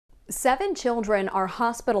7 children are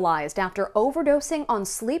hospitalized after overdosing on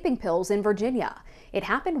sleeping pills in Virginia. It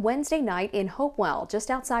happened Wednesday night in Hopewell, just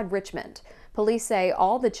outside Richmond. Police say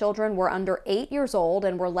all the children were under 8 years old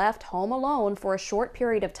and were left home alone for a short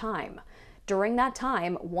period of time. During that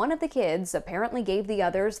time, one of the kids apparently gave the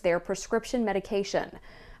others their prescription medication.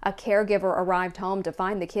 A caregiver arrived home to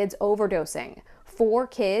find the kids overdosing. 4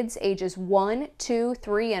 kids, ages 1, 2,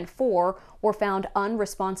 3, and 4, were found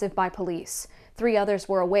unresponsive by police. 3 others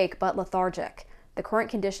were awake but lethargic. The current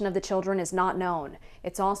condition of the children is not known.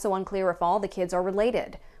 It's also unclear if all the kids are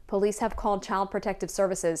related. Police have called Child Protective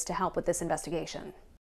Services to help with this investigation.